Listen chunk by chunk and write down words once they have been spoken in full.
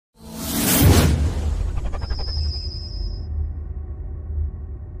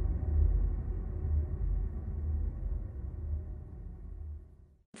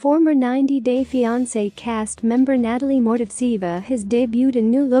Former 90 Day Fiancé cast member Natalie Unveils has debuted a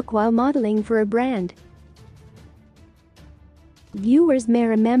new look while modeling for a brand. Viewers may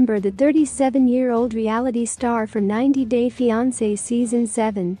remember the 37-year-old reality star from 90 Day Fiancé Season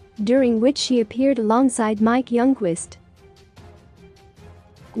 7, during which she appeared alongside Mike Youngquist.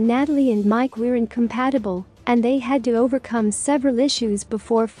 Natalie and Mike were incompatible, and they had to overcome several issues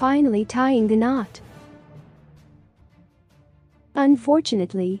before finally tying the knot.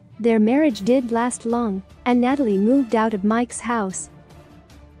 Unfortunately, their marriage did last long, and Natalie moved out of Mike's house.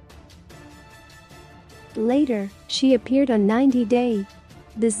 Later, she appeared on 90 Day,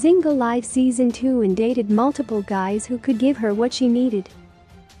 the single live Season 2 and dated multiple guys who could give her what she needed.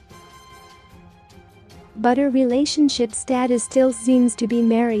 But her relationship status still seems to be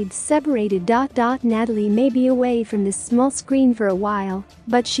married separated. Natalie may be away from the small screen for a while,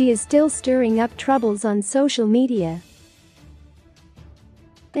 but she is still stirring up troubles on social media.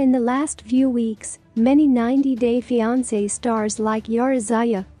 In the last few weeks, many 90 Day Fiancé stars like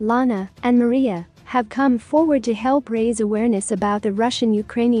Yarizaya, Lana, and Maria have come forward to help raise awareness about the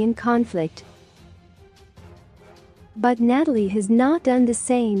Russian-Ukrainian conflict. But Natalie has not done the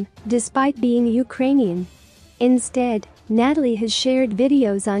same, despite being Ukrainian. Instead, Natalie has shared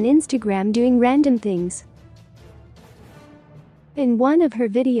videos on Instagram doing random things. In one of her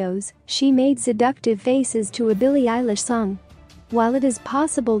videos, she made seductive faces to a Billie Eilish song. While it is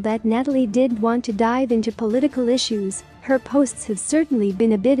possible that Natalie did want to dive into political issues, her posts have certainly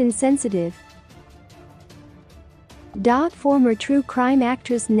been a bit insensitive. Former true crime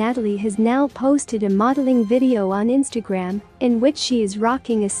actress Natalie has now posted a modeling video on Instagram, in which she is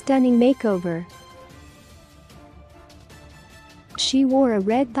rocking a stunning makeover. She wore a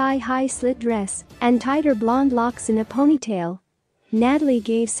red thigh-high slit dress and tied her blonde locks in a ponytail. Natalie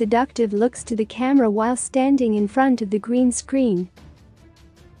gave seductive looks to the camera while standing in front of the green screen.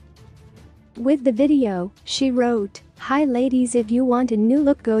 With the video, she wrote, "Hi ladies, if you want a new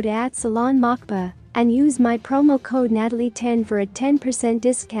look, go to @Salon Makba and use my promo code Natalie10 for a 10%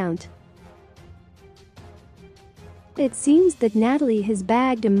 discount." It seems that Natalie has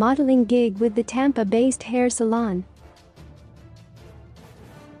bagged a modeling gig with the Tampa-based hair salon.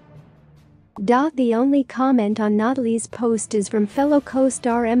 The only comment on Natalie's post is from fellow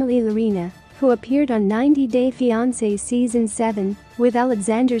co-star Emily Larina, who appeared on 90 Day Fiancé Season 7 with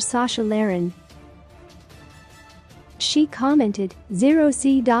Alexander Sasha Larin. She commented,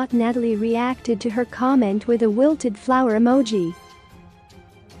 "0C." Natalie reacted to her comment with a wilted flower emoji.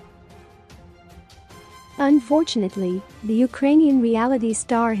 Unfortunately, the Ukrainian reality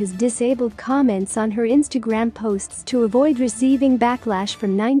star has disabled comments on her Instagram posts to avoid receiving backlash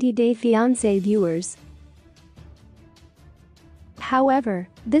from 90 Day Fiancé viewers. However,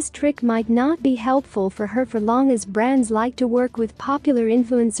 this trick might not be helpful for her for long, as brands like to work with popular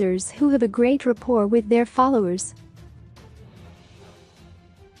influencers who have a great rapport with their followers.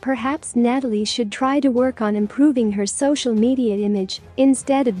 Perhaps Natalie should try to work on improving her social media image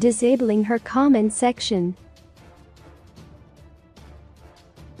instead of disabling her comment section.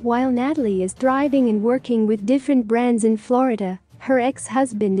 While Natalie is thriving and working with different brands in Florida, her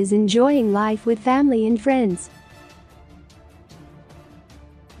ex-husband is enjoying life with family and friends.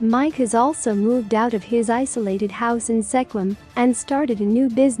 Mike has also moved out of his isolated house in Sequim and started a new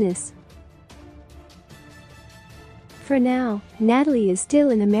business. For now, Natalie is still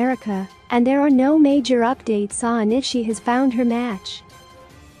in America, and there are no major updates on if she has found her match.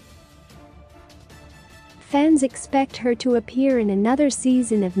 Fans expect her to appear in another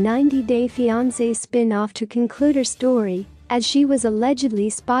season of 90 Day Fiancé spin-off to conclude her story, as she was allegedly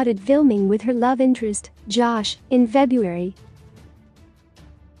spotted filming with her love interest, Josh, in February.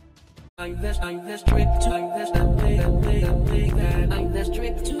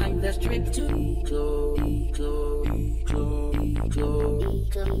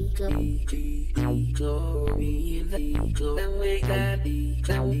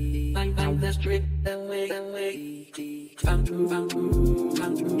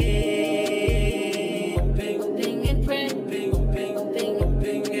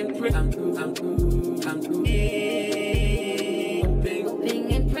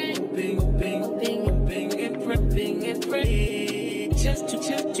 Just to